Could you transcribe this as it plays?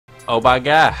Oh my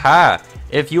god, hi.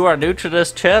 If you are new to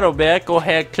this channel, man, go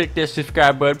ahead and click this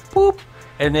subscribe button, boop,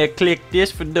 and then click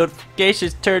this for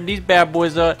notifications, turn these bad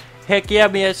boys on. Heck yeah,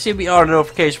 man, send me all the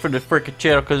notifications for the freaking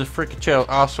channel, because the freaking channel is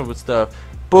awesome and stuff.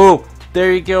 Boom.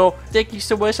 There you go. Thank you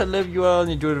so much. I love you all and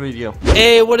enjoy the video.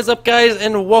 Hey, what is up, guys?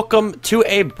 And welcome to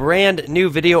a brand new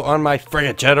video on my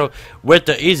freaking channel with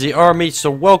the Easy Army.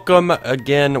 So welcome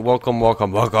again.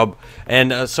 Welcome.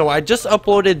 And so I just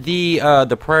uploaded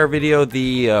the prior video,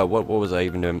 what was I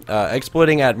even doing?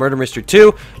 Exploding at Murder Mystery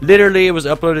 2. Literally, it was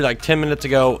uploaded like 10 minutes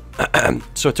ago.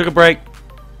 So I took a break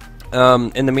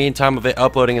in the meantime of it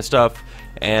uploading and stuff.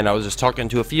 And I was just talking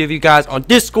to a few of you guys on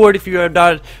Discord. If you're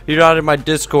not in my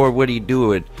Discord, what are you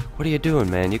doing? What are you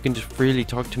doing, man? You can just freely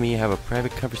talk to me, have a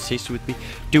private conversation with me,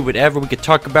 do whatever we could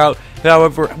talk about,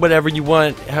 however, whatever you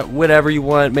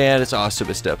want, man. It's awesome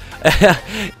and stuff.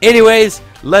 Anyways,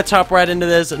 let's hop right into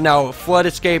this. Now, Flood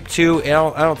Escape 2, I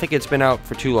don't think it's been out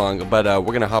for too long, but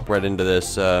we're gonna hop right into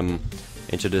this,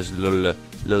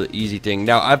 little easy thing.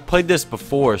 Now, I've played this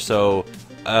before, so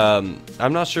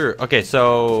I'm not sure. Okay,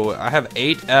 so I have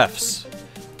 8 Fs,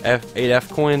 8 F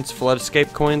coins, Flood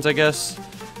Escape coins, I guess.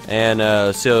 And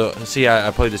so see, I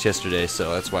played this yesterday,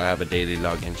 so that's why I have a daily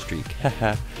login streak.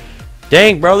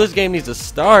 Dang, bro, this game needs to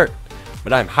start.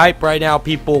 But I'm hyped right now,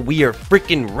 people. We are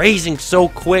freaking raising so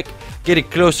quick, getting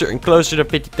closer and closer to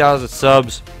 50,000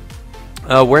 subs.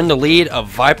 We're in the lead of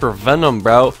Viper Venom,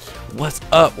 bro. What's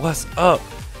up? What's up?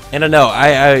 And I know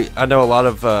I know a lot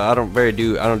of I don't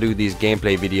do these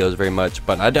gameplay videos very much,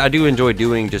 but I do enjoy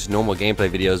doing just normal gameplay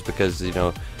videos because, you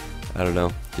know, I don't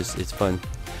know, just it's fun.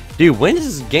 Dude, when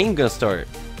is this game gonna start?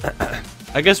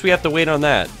 I guess we have to wait on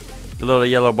that. The little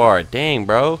yellow bar. Dang,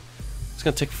 bro, it's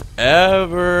gonna take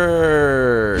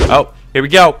forever. Oh, here we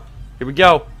go. Here we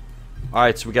go. All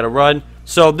right, so we gotta run.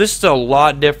 So this is a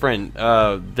lot different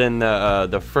than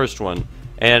the first one.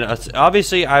 And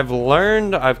obviously,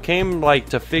 I've came like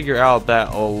to figure out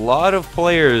that a lot of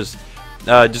players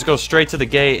just go straight to the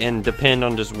gate and depend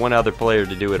on just one other player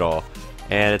to do it all.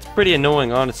 And it's pretty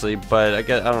annoying, honestly, but I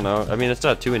don't know. I mean, it's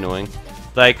not too annoying.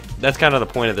 Like, that's kind of the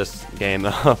point of this game,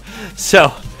 though.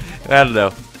 So, I don't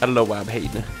know. I don't know why I'm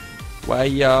hating. Why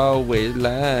you always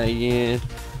lying?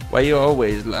 Why you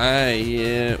always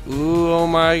lying? Ooh, oh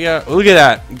my god. Look at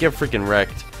that. Get freaking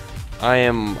wrecked. I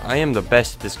am the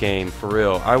best at this game, for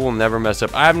real. I will never mess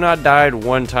up. I have not died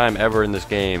one time ever in this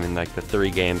game in like the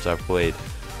 3 games I've played.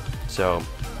 So,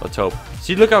 let's hope.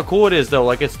 See, look how cool it is though.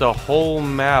 Like, it's the whole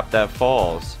map that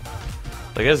falls.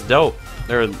 Like, that's dope.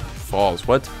 There falls.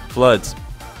 What? Floods.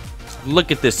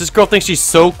 Look at this. This girl thinks she's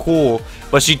so cool,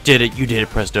 but she did it. You did it.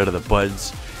 Pressed out of the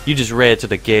buttons. You just ran to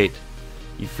the gate.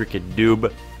 You freaking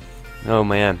noob. Oh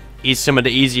man. Some of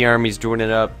the easy armies joining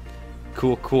up.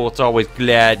 Cool. It's always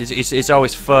glad. It's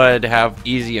always fun to have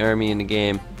easy army in the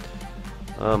game.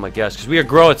 Oh my gosh, because we are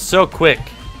growing so quick,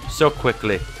 so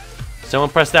quickly. Someone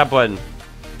press that button.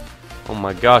 Oh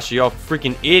my gosh, y'all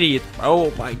freaking idiots!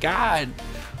 Oh my god,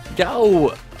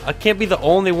 yo! I can't be the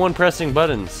only one pressing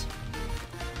buttons.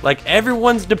 Like,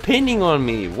 everyone's depending on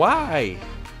me. Why,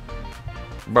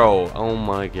 bro? Oh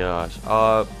my gosh.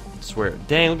 I swear.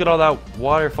 Dang! Look at all that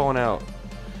water falling out.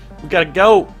 We gotta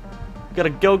go. Gotta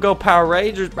go Power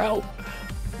Rangers, bro.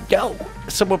 Go.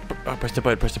 Someone press the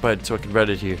button so I can run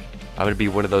it here. I'm gonna be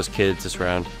one of those kids this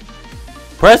round.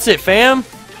 Press it, fam.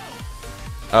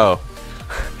 Oh.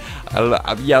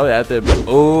 I'm yelling at them.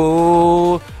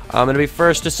 Oh, I'm gonna be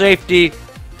first to safety.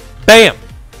 Bam.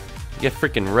 Get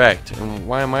freaking wrecked. And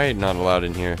why am I not allowed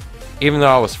in here? Even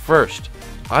though I was first.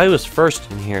 I was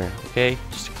first in here, okay?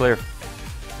 Just to clarify.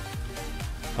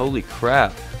 Holy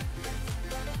crap.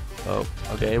 Oh,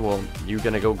 okay, well, you're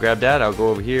gonna go grab that. I'll go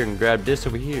over here and grab this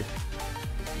over here.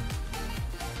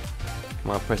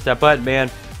 Come on, press that button,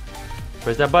 man.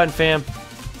 Press that button, fam.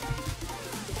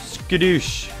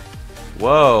 Skadoosh.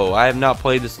 Whoa, I have not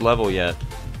played this level yet.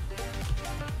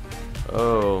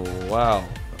 Oh, wow.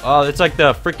 Oh, it's like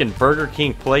the freaking Burger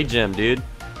King play gym, dude.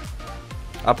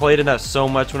 I played in that so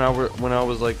much when I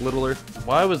was like littler.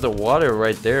 Why was the water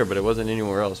right there, but it wasn't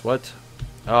anywhere else? What?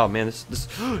 Oh, man, this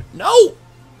no!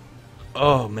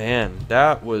 Oh man,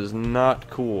 that was not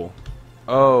cool.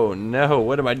 Oh no,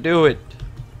 what am I doing?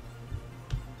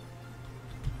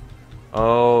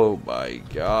 Oh my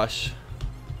gosh.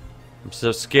 I'm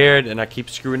so scared and I keep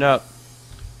screwing up.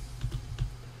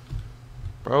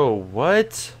 Bro,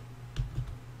 what?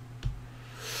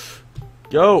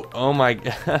 Go! Oh my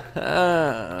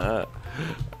god.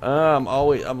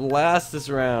 I'm last this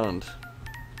round.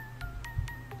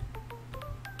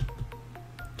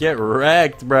 Get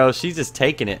wrecked, bro. She's just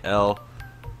taking it, L.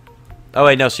 Oh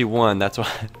wait, no, she won. That's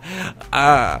why.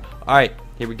 Alright,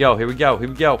 here we go.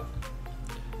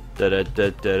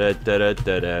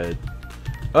 Da-da-da-da-da-da-da-da.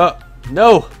 Oh,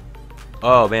 no!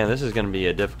 Oh, man, this is going to be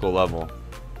a difficult level.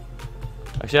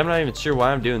 Actually, I'm not even sure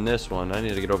why I'm doing this one. I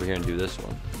need to get over here and do this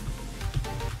one.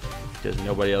 Because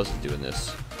nobody else is doing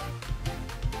this.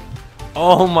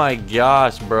 Oh my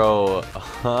gosh, bro.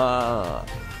 Oh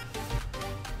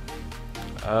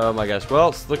my gosh.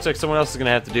 Well, looks like someone else is going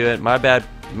to have to do it. My bad.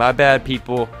 My bad,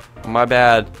 people. My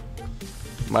bad.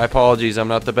 My apologies. I'm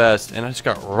not the best. And I just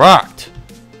got rocked.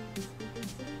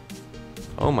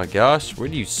 Oh my gosh. Where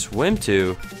do you swim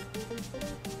to?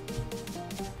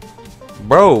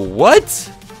 Bro,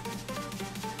 what?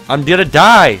 I'm gonna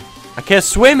die. I can't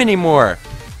swim anymore.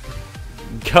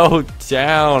 Go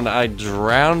down. I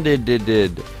drowned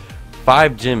it.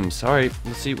 5 gems. Alright,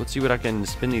 let's see what I can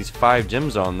spend these 5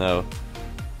 gems on though.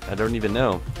 I don't even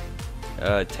know.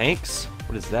 Tanks?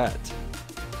 What is that?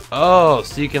 Oh,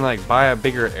 so you can like buy a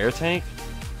bigger air tank?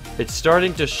 It's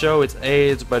starting to show its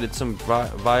age, but it's some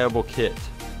viable kit.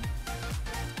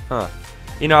 Huh.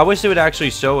 You know, I wish it would actually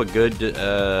show a good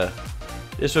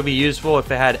this would be useful if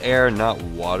it had air, not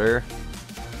water.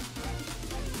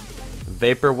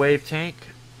 Vaporwave tank.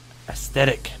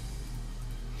 Aesthetic.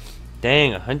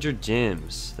 Dang, 100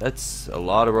 gems. That's a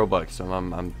lot of Robux.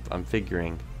 I'm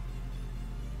figuring.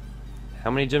 How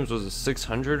many gems was it?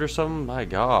 600 or something? My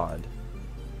God.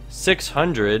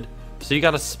 600. So you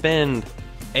gotta spend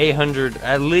 800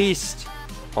 at least.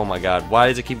 Oh my God. Why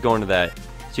does it keep going to that?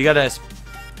 So you gotta.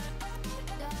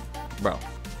 Bro.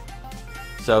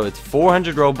 So it's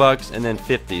 400 Robux and then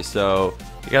 50. So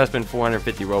you gotta spend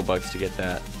 450 Robux to get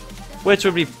that. Which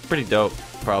would be pretty dope,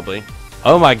 probably.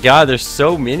 Oh my God, there's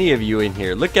so many of you in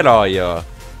here. Look at all y'all.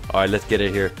 Alright, let's get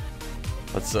it here.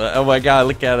 Let's, oh my God,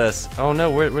 look at us. Oh no,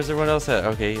 where's everyone else at?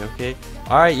 Okay.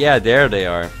 Alright, yeah, there they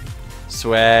are.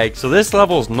 Swag. So this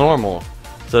level is normal.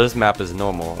 So this map is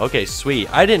normal. Okay,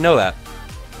 sweet. I didn't know that.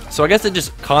 So I guess it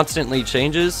just constantly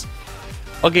changes.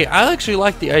 Okay, I actually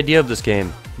like the idea of this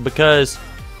game. Because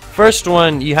first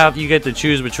one, you get to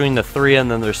choose between the 3, and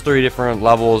then there's 3 different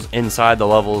levels inside the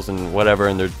levels and whatever,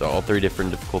 and there's all 3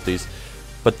 different difficulties.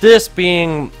 But this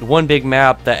being one big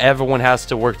map that everyone has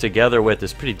to work together with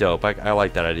is pretty dope. I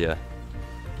like that idea.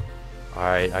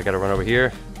 Alright, I gotta run over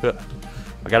here.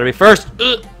 I gotta be first.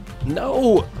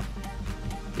 No!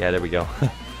 Yeah, there we go.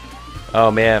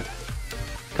 Oh man.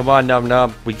 Come on, Num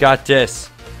Num. We got this.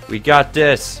 We got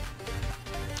this.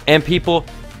 And people,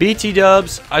 BT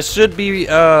dubs, I should be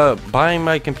buying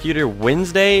my computer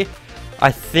Wednesday. I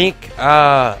think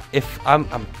if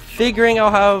I'm figuring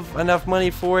I'll have enough money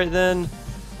for it then.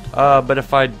 But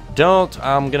if I don't,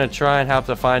 I'm gonna try and have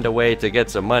to find a way to get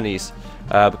some monies.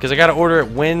 Because I gotta order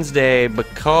it Wednesday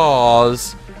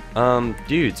because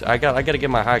dudes, I gotta get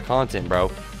my high content,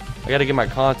 bro. I gotta get my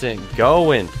content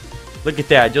going. Look at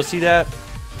that. You'll see that?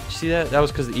 You see that? That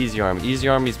was because of Easy Army. Easy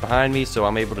Army's behind me, so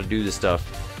I'm able to do this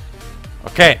stuff.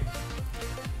 Okay.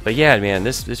 But yeah, man,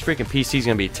 this freaking PC is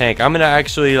gonna be a tank. I'm gonna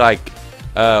actually like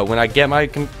when I get my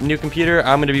new computer,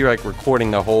 I'm gonna be like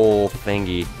recording the whole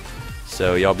thingy,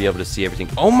 so y'all be able to see everything.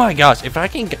 Oh my gosh, if I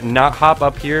can not hop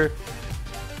up here.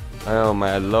 Oh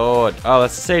my lord. Oh,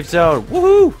 that's a safe zone.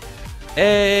 Woohoo!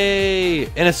 Hey!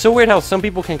 And it's so weird how some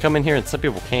people can come in here and some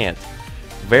people can't.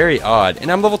 Very odd.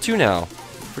 And I'm level 2 now.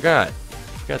 Forgot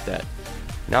that.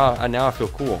 Now I feel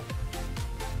cool.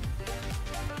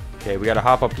 Okay, we gotta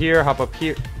hop up here,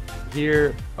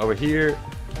 here, over here,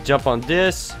 jump on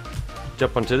this,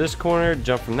 jump onto this corner,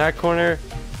 jump from that corner,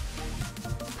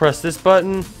 press this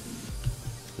button,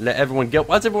 let everyone go.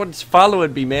 Why's everyone just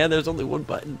following me, man? There's only one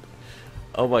button.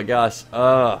 Oh my gosh. We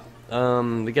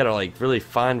gotta like really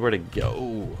find where to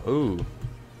go. Ooh,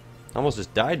 almost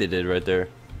just died. It did right there.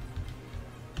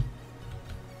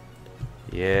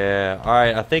 Yeah. All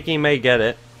right. I think he may get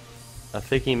it. I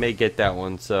think he may get that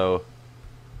one. So.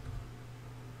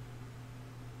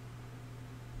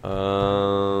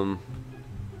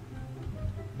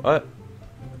 What?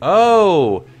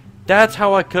 Oh, that's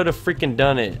how I could have freaking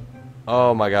done it.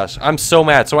 Oh my gosh, I'm so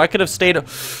mad. So I could have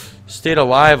stayed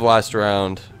alive last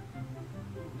round.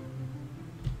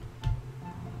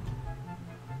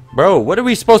 Bro, what are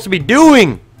we supposed to be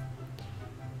doing?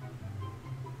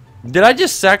 Did I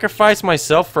just sacrifice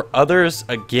myself for others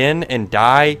again and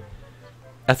die?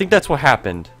 I think that's what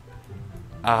happened.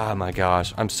 Ah, my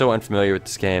gosh, I'm so unfamiliar with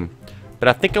this game. But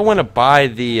I think I want to buy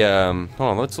the, hold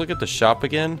on, let's look at the shop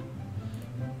again.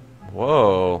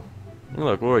 Whoa. You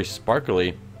look really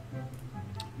sparkly.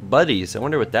 Buddies, I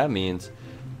wonder what that means.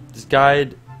 This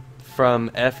guide from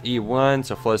FE1,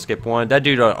 so Flow Escape 1. That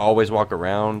dude always walk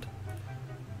around.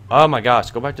 Oh my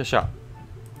gosh, go back to the shop.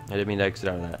 I didn't mean to exit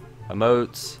out of that.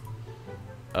 Emotes.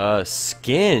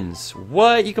 Skins.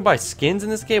 What? You can buy skins in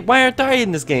this game? Why aren't I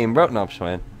in this game, bro? No, I'm just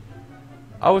playing.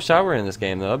 I wish I were in this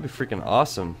game though. That'd be freaking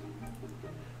awesome.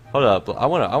 Hold up. I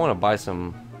wanna buy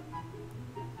some.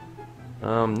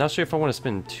 Not sure if I want to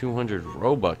spend 200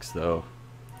 Robux though.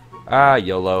 Ah,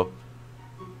 YOLO.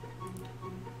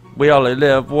 We only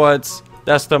live once.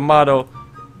 That's the motto.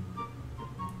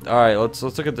 All right, let's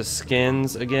look at the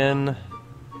skins again.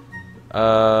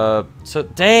 So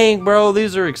dang, bro,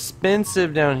 these are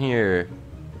expensive down here.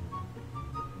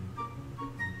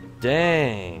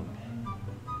 Dang.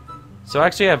 So I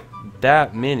actually have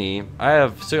that many. I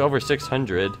have over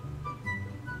 600.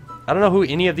 I don't know who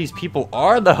any of these people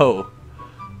are though.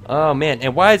 Oh man,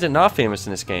 and why is it not famous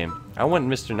in this game? I want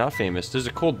Mr. Not Famous. There's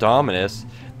a Cool Dominus.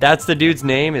 That's the dude's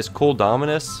name is Cool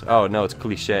Dominus. Oh no, it's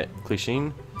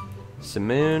Clichin.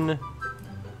 Simoon.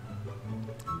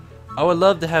 I would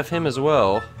love to have him as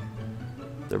well.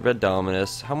 The Red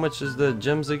Dominus. How much is the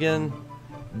gems again?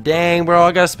 Dang, bro,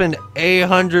 I gotta spend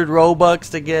 800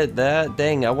 Robux to get that.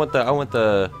 Dang, I want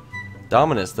the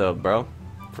Dominus though, bro.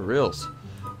 For reals.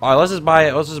 All right, let's just buy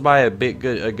it. Let's just buy a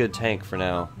good tank for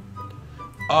now.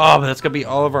 Oh, but that's gonna be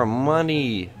all of our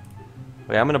money.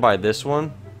 Wait, I'm gonna buy this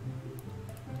one.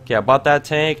 Okay, I bought that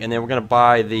tank, and then we're gonna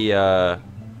buy the.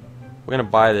 We're gonna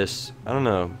buy this. I don't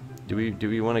know. Do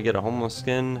we want to get a homeless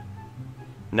skin?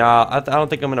 Nah, I don't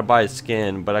think I'm gonna buy a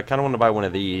skin, but I kind of want to buy one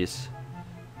of these.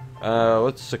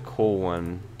 What's a cool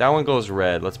one? That one goes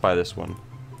red. Let's buy this one.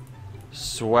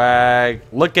 Swag.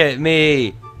 Look at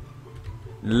me.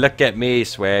 Look at me,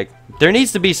 swag. There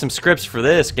needs to be some scripts for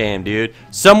this game, dude.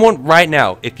 Someone right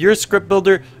now, if you're a script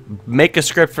builder, make a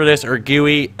script for this or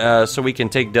GUI so we can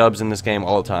take dubs in this game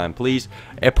all the time, please.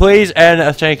 Please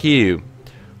and thank you.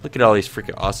 Look at all these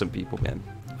freaking awesome people, man.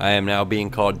 I am now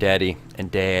being called daddy and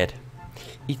dad.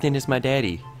 Ethan is my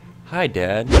daddy. Hi,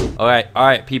 dad. All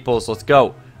right, peoples, let's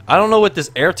go. I don't know what this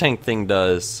air tank thing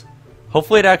does.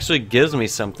 Hopefully it actually gives me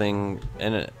something,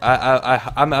 and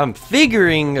I'm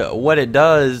figuring what it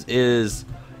does is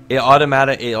it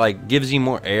like gives you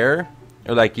more air,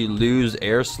 or like you lose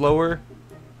air slower,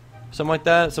 something like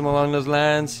that, something along those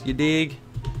lines. You dig?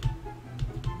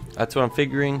 That's what I'm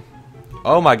figuring.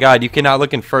 Oh my God, you cannot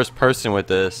look in first person with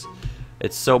this.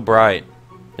 It's so bright.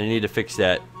 They need to fix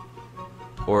that,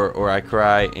 or I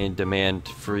cry and demand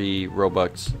free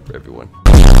Robux for everyone.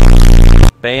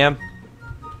 Bam.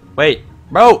 Wait,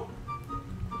 bro.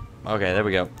 Okay, there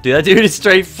we go. Dude, that dude is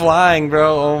straight flying,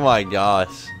 bro. Oh my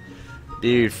gosh.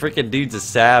 Dude, freaking dude's a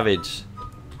savage.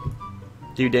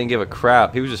 Dude didn't give a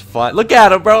crap. He was just flying. Look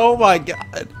at him, bro. Oh my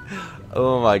God.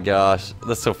 Oh my gosh.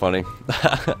 That's so funny.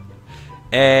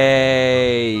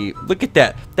 Hey, look at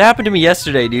that. That happened to me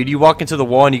yesterday, dude. You walk into the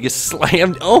wall and you get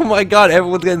slammed. Oh my God,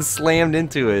 everyone's getting slammed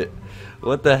into it.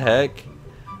 What the heck?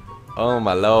 Oh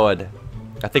my Lord.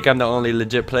 I think I'm the only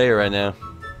legit player right now.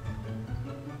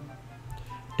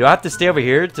 Do I have to stay over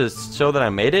here to show that I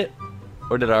made it?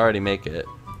 Or did I already make it?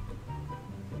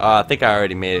 I think I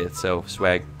already made it, so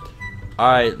swag.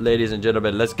 Alright, ladies and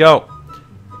gentlemen, let's go.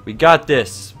 We got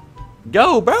this.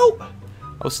 Go, bro! I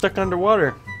was stuck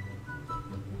underwater.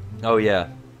 Oh, yeah.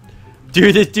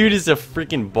 Dude, this dude is a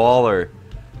freaking baller.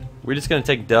 We're just gonna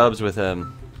take dubs with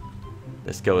him.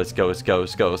 Let's go, let's go, let's go,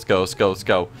 let's go, let's go, let's go, let's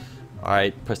go.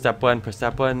 Alright, press that button, press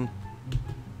that button.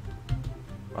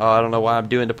 Oh, I don't know why I'm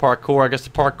doing the parkour. I guess the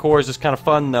parkour is just kind of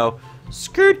fun, though.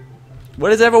 Skirt!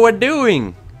 What is everyone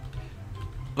doing?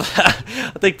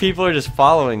 I think people are just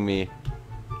following me.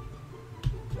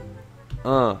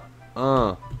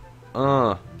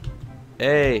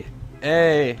 Hey,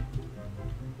 hey.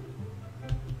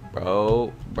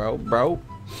 Bro.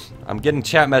 I'm getting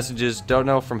chat messages. Don't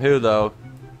know from who, though.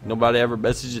 Nobody ever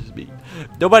messages me.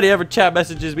 Nobody ever chat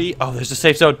messages me. Oh, there's a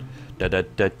safe zone. Dude,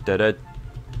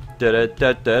 I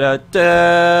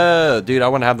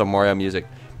want to have the Mario music.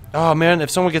 Oh, man, if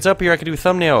someone gets up here, I can do a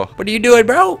thumbnail. What are you doing,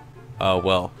 bro? Oh,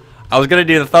 well. I was going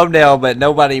to do the thumbnail, but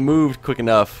nobody moved quick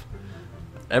enough.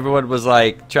 Everyone was,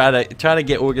 like, trying to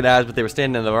get organized, but they were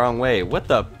standing in the wrong way. What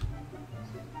the...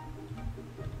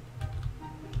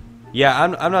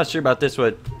 Yeah, I'm not sure about this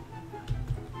one.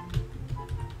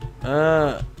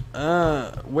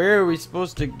 Where are we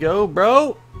supposed to go,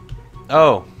 bro?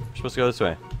 Oh, we're supposed to go this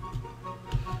way.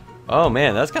 Oh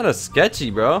man, that's kind of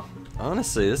sketchy, bro.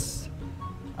 Honestly,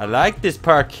 I like this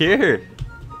park here.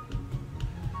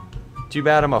 Too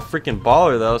bad I'm a freaking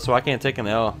baller though, so I can't take an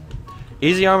L.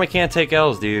 Easy Army can't take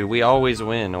L's, dude. We always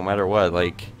win, no matter what.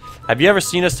 Like, have you ever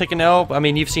seen us take an L? I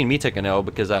mean, you've seen me take an L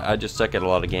because I just suck at a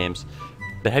lot of games.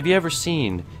 But have you ever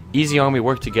seen Easy Army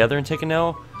work together and take an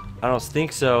L? I don't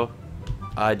think so.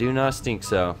 I do not think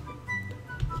so.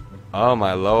 Oh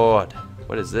my Lord.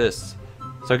 What is this?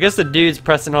 So I guess the dude's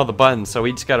pressing all the buttons, so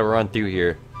we just gotta run through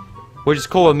here. Which is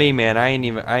cool with me, man. I ain't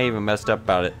even messed up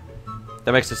about it.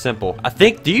 That makes it simple. I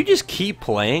think, do you just keep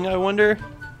playing, I wonder?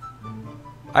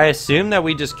 I assume that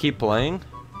we just keep playing.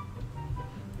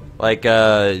 Like,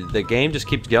 the game just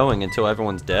keeps going until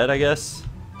everyone's dead, I guess?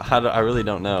 I really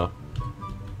don't know.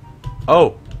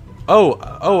 Oh!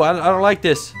 Oh, I don't like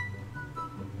this.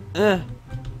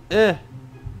 Alright,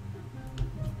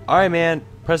 man.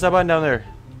 Press that button down there.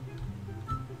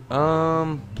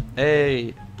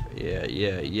 Hey.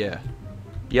 Yeah.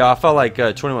 Yeah, I felt like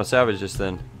 21 Savage just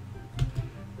then.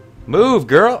 Move,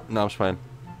 girl! No, I'm just playing.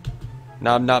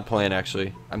 No, I'm not playing,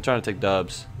 actually. I'm trying to take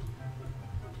dubs.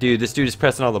 Dude, this dude is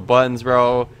pressing all the buttons,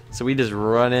 bro. So we just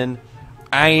running.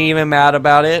 I ain't even mad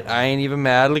about it. I ain't even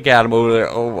mad. Look at him over there.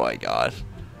 Oh, my God.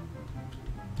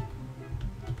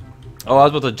 Oh, I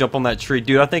was about to jump on that tree.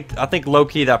 Dude, I think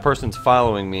low-key that person's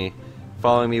following me.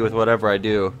 Following me with whatever I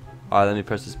do. Alright, let me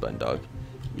press this button, dog.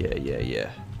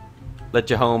 Yeah. Let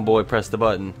your homeboy press the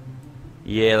button.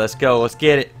 Yeah, let's go. Let's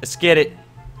get it. Let's get it.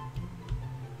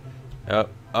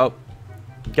 Oh.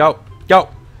 Go.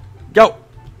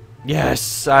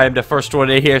 Yes, I am the first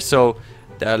one in here, so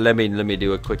let me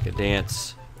do a quick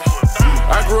dance.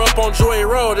 I grew up on Joy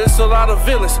Road. It's a lot of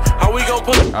villains. How we gonna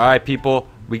put it? Alright, people.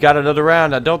 We got another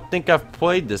round. I don't think I've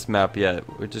played this map yet,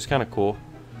 which is kind of cool.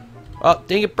 Oh,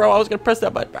 dang it, bro. I was going to press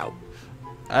that button, bro.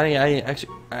 I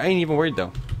ain't even worried,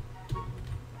 though.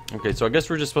 Okay, so I guess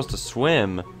we're just supposed to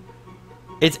swim.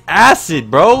 It's acid,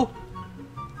 bro.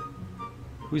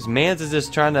 Whose mans is this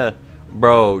trying to...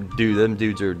 Bro, dude, them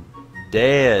dudes are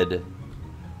dead.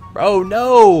 Bro,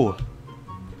 no.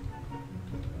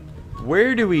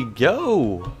 Where do we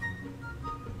go?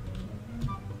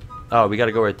 Oh, we got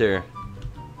to go right there.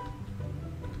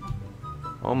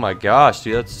 Oh my gosh,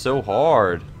 dude, that's so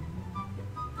hard.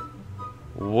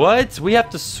 What? We have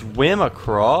to swim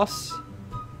across?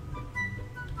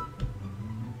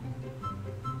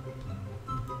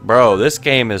 Bro, this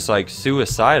game is like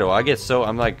suicidal.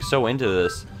 I'm like so into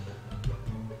this.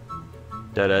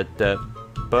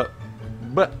 But.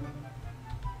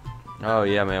 Oh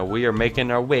yeah, man, we are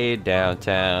making our way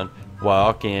downtown.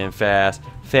 Walking fast.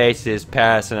 Faces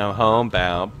passing, I'm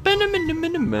homebound.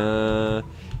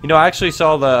 You know, I actually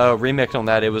saw the remix on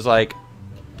that. It was like,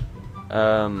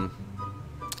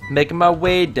 making my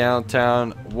way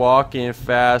downtown, walking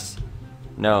fast.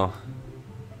 No,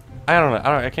 I don't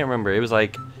know. I can't remember. It was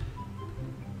like,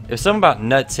 it was something about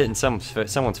nuts hitting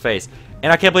someone's face.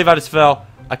 And I can't believe I just fell.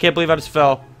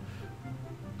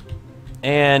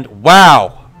 And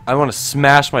wow, I want to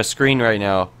smash my screen right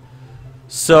now.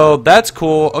 So that's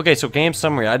cool. Okay, so game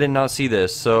summary. I did not see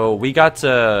this. So we got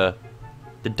to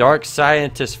the Dark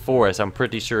Scientist Forest. I'm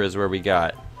pretty sure is where we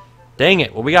got. Dang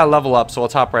it. Well, we got to level up, so I'll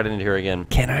hop right into here again.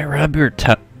 Can I rub your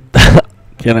toe?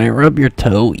 Can I rub your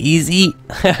toe easy?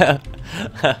 Can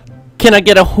I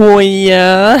get a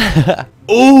Hoya?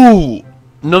 Ooh!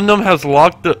 Num Num has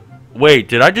locked the... Wait,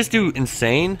 did I just do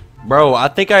insane? Bro, I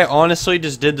think I honestly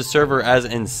just did the server as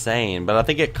insane, but I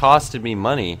think it costed me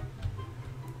money.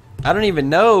 I don't even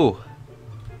know.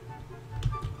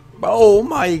 Oh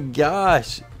my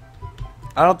gosh.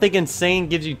 I don't think insane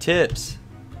gives you tips.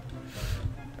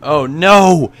 Oh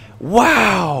no!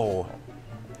 Wow!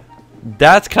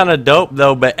 That's kind of dope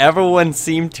though, but everyone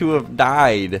seemed to have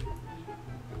died.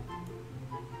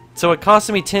 So it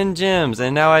costed me 10 gems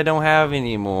and now I don't have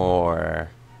any more.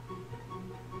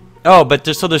 Oh, but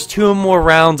there's 2 more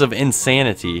rounds of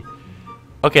insanity.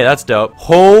 Okay, that's dope.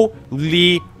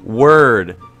 Holy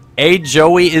word. A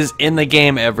Joey is in the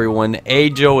game, everyone. A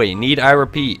Joey. Need I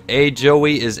repeat? A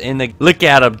Joey is in the... Look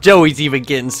at him. Joey's even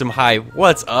getting some hype.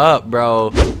 What's up,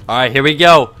 bro? Alright, here we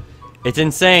go. It's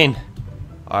insane.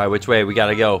 Alright, which way we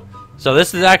gotta go? So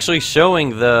this is actually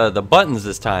showing the buttons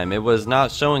this time. It was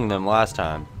not showing them last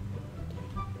time.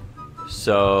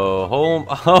 So...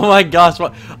 Oh my gosh.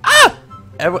 What? Ah!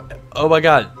 Oh my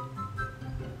god.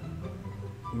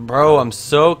 Bro, I'm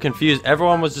so confused.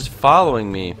 Everyone was just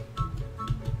following me.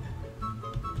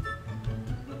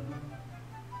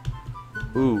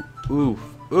 Ooh, oof,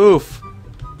 oof.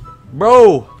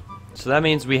 Bro! So that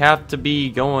means we have to be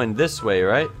going this way,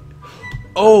 right?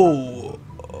 Oh!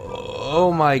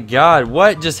 Oh my god,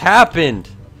 what just happened?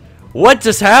 What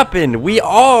just happened? We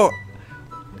all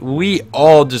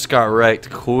just got wrecked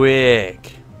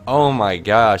quick. Oh my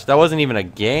gosh, that wasn't even a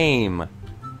game.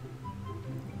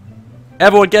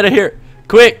 Everyone get it here,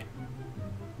 quick!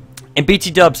 And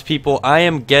BT dubs, people, I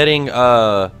am getting,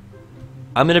 I'm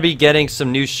gonna be getting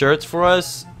some new shirts for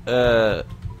us.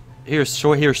 Here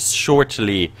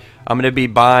shortly. I'm gonna be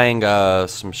buying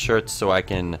some shirts so I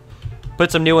can put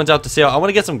some new ones out to sale. I want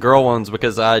to get some girl ones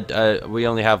because we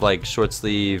only have like short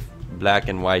sleeve black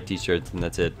and white t-shirts and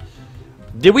that's it.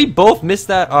 Did we both miss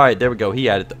that? Alright, there we go. He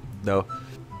had it though.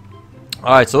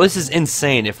 Alright, so this is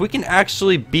insane. If we can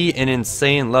actually beat an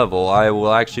insane level, I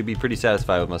will actually be pretty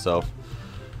satisfied with myself.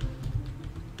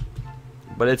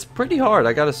 But it's pretty hard,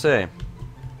 I gotta say.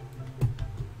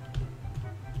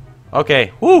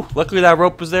 Okay, whoo! Luckily that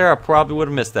rope was there. I probably would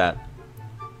have missed that.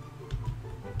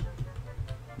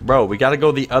 Bro, we gotta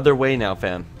go the other way now,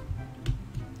 fam.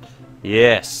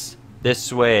 Yes,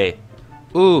 this way.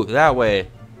 Ooh, that way.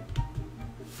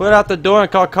 Foot out the door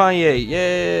and call Kanye.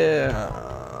 Yeah.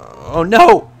 Oh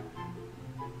no!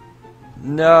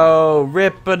 No,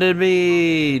 ripping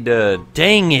me.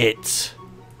 Dang it.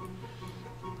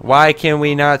 Why can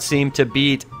we not seem to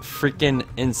beat freaking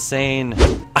insane?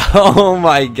 Oh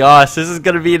my gosh, this is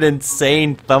gonna be an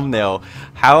insane thumbnail.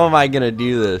 How am I gonna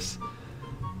do this?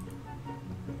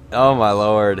 Oh my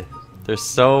lord. There's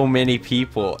so many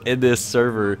people in this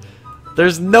server.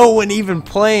 There's no one even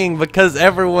playing because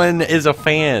everyone is a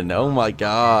fan. Oh my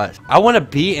gosh. I want to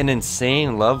beat an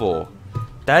insane level.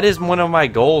 That is one of my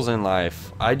goals in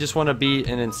life. I just want to beat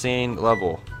an insane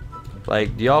level.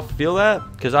 Like, do y'all feel that?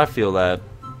 Because I feel that.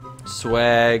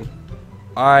 Swag.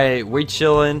 Alright, we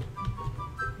chilling.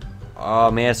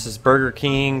 Oh man, this is Burger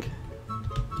King.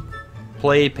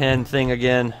 Playpen thing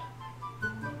again.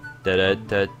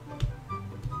 Da-da-da.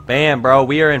 Bam, bro.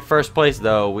 We are in first place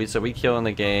though. So we killing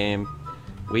the game.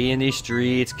 We in these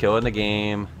streets killing the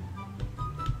game.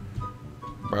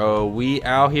 Bro, we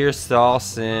out here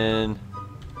saucing.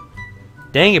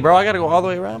 Dang it, bro. I gotta go all the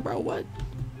way around, bro. What?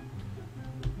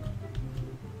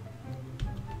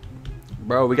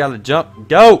 Bro, we gotta jump.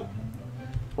 Go!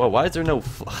 Whoa, why is there no...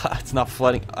 It's not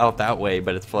flooding out that way,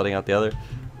 but it's flooding out the other.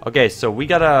 Okay, so we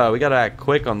gotta act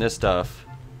quick on this stuff.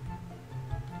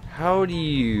 How do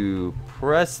you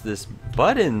press this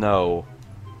button, though?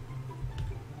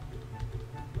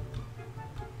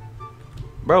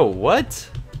 Bro, what?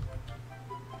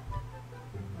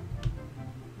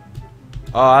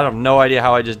 Oh, I have no idea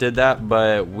how I just did that,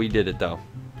 but we did it, though.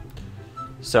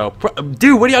 So,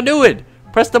 dude, what are y'all doing?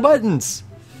 Press the buttons.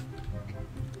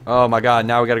 Oh, my God.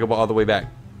 Now we got to go all the way back.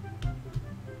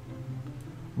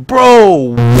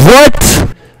 Bro,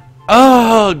 what?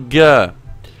 Ugh.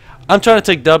 I'm trying to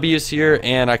take W's here,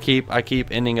 and I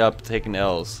keep ending up taking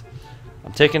L's.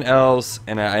 I'm taking L's,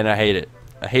 and I hate it.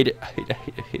 I hate it. I hate it. I hate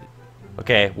it. I hate it.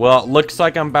 Okay, well, it looks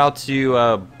like I'm about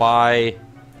to buy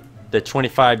the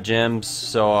 25 gems,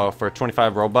 so for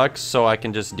 25 Robux, so I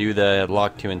can just do the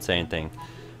lock to insane thing.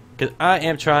 Because I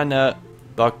am trying to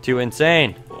lock to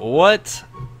insane. What?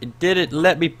 It didn't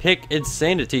let me pick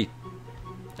insanity.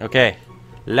 Okay,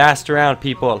 last round,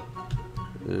 people.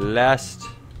 Last.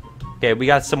 Okay, we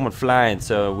got someone flying,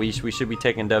 so we should be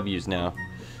taking W's now.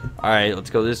 Alright,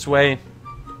 let's go this way.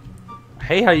 I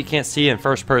hate how you can't see in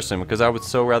first person, because I would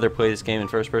so rather play this game in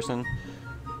first person.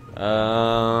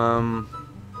 Oh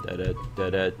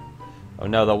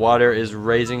no, the water is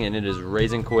raising, and it is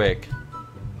raising quick.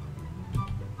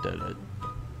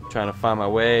 Trying to find my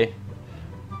way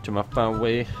to my fun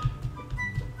way.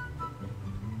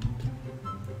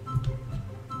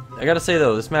 I gotta say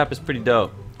though, this map is pretty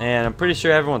dope. And I'm pretty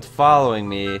sure everyone's following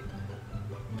me.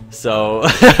 So,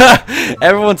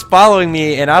 everyone's following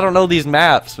me, and I don't know these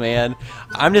maps, man.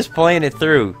 I'm just playing it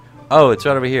through. Oh, it's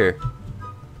right over here.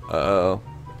 Uh-oh.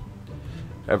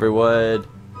 Everyone.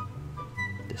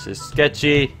 This is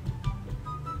sketchy.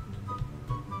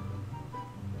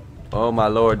 Oh, my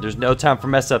lord. There's no time for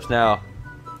mess-ups now.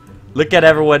 Look at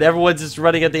everyone. Everyone's just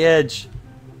running at the edge.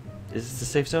 Is this a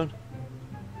safe zone?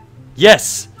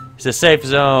 Yes! It's a safe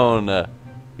zone.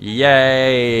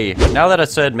 Yay! Now that I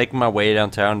said making my way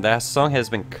downtown, that song has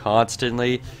been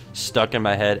constantly stuck in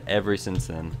my head ever since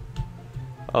then.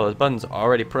 Oh, this button's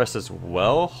already pressed as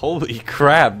well? Holy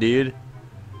crap, dude.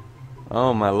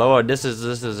 Oh my lord, this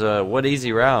is a what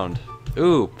easy round.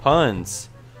 Ooh, puns.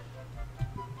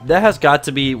 That has got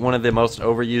to be one of the most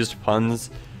overused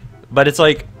puns, but it's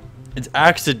like it's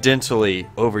accidentally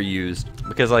overused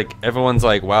because like everyone's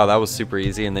like, wow, that was super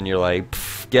easy, and then you're like,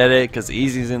 get it, because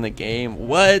easy's in the game.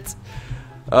 What?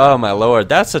 Oh my lord,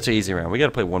 that's such an easy round. We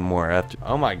gotta play one more after.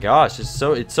 Oh my gosh, it's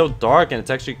so dark, and it's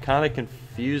actually kind of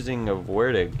confusing of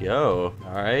where to go.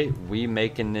 All right, we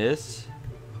making this.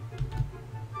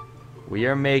 We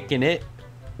are making it.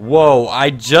 Whoa, I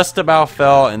just about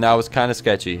fell, and that was kind of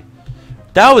sketchy.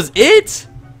 That was it?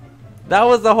 That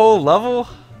was the whole level?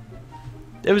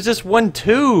 It was just one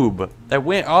tube that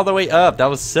went all the way up. That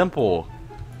was simple.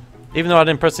 Even though I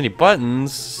didn't press any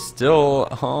buttons, still,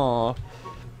 oh,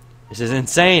 this is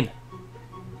insane.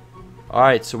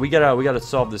 Alright, so we gotta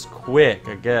solve this quick,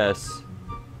 I guess.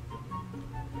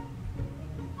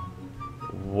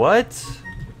 What?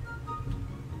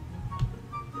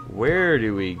 Where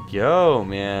do we go,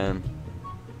 man?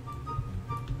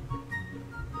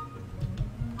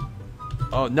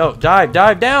 Oh no, dive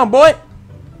down, boy!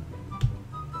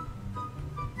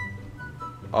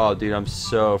 Oh dude, I'm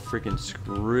so freaking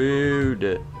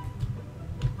screwed.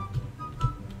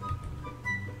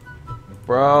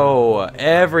 Bro,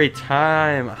 every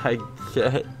time I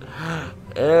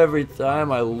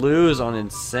lose on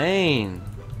insane.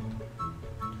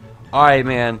 Alright,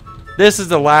 man. This is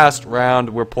the last round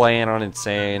we're playing on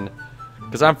insane.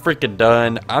 Because I'm freaking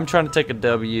done. I'm trying to take a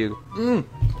W.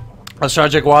 Let's try to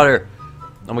drink water.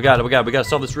 Oh my god, we gotta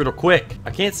solve this riddle quick.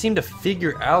 I can't seem to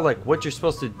figure out like what you're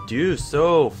supposed to do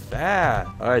so fast.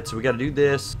 Alright, so we gotta do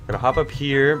this. Gotta hop up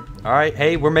here. Alright,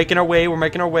 hey, we're making our way,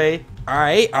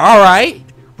 Alright.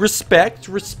 Respect.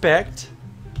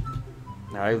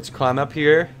 Alright, let's climb up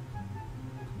here.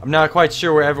 I'm not quite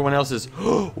sure where everyone else is.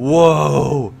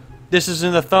 Whoa! This is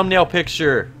in the thumbnail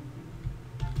picture.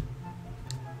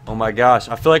 Oh my gosh,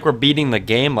 I feel like we're beating the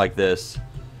game like this.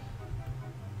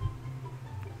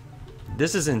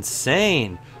 This is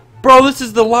insane. Bro, this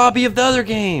is the lobby of the other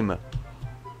game.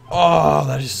 Oh,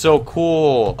 that is so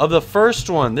cool. Of the first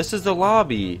one, this is the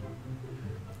lobby.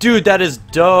 Dude, that is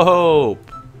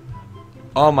dope.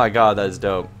 Oh my god, that is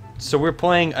dope. So we're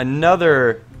playing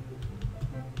another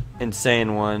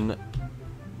insane one.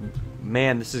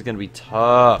 Man, this is gonna be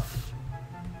tough.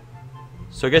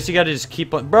 So I guess you gotta just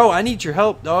keep on. Bro, I need your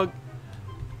help, dog.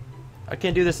 I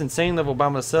can't do this insane level by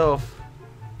myself.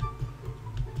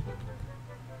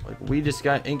 Like, we just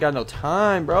ain't got no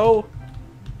time, bro.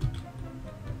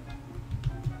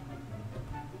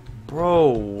 Bro,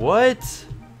 what?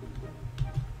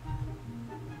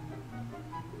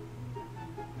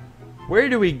 Where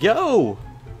do we go?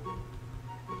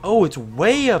 Oh, it's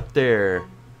way up there.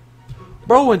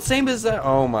 Bro, and same as that.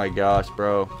 Oh my gosh,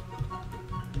 bro.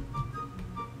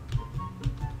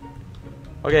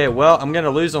 Okay, well, I'm gonna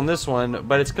lose on this one,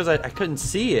 but it's because I couldn't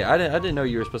see it. I didn't know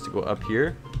you were supposed to go up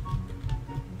here.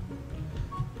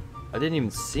 I didn't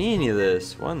even see any of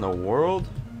this. What in the world?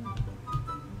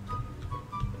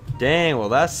 Dang, well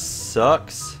that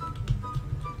sucks.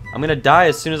 I'm gonna die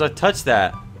as soon as I touch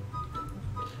that.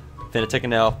 Finna take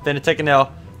an L.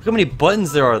 Look how many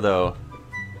buttons there are, though.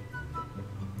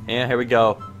 And here we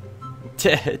go.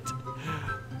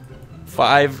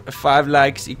 Five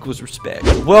likes equals respect.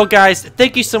 Well, guys,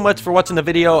 thank you so much for watching the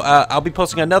video. I'll be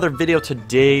posting another video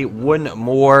today, one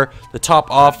more to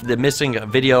top off the missing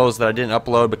videos that I didn't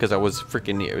upload because I was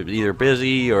freaking either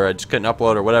busy or I just couldn't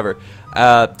upload or whatever.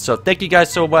 So thank you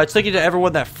guys so much. Thank you to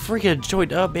everyone that freaking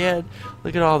joined up, man.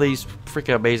 Look at all these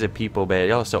freaking amazing people, man.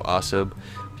 Y'all are so awesome.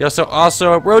 Y'all so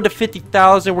awesome. Road to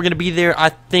 50,000. We're gonna be there. I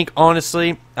think,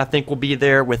 honestly, we'll be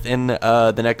there within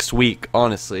the next week.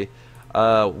 Honestly.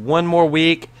 One more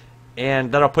week,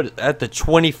 and then I'll put it at the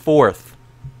 24th.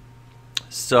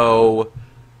 So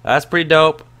that's pretty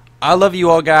dope. I love you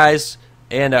all, guys,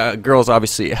 and girls,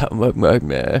 obviously.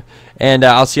 And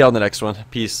I'll see y'all in the next one.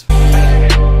 Peace.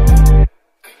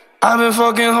 I've been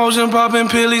fucking hoes and popping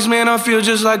pillies, man. I feel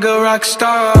just like a rock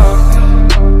star.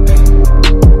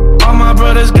 All my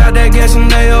brothers got that gas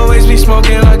and they always be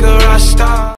smoking like a rock star.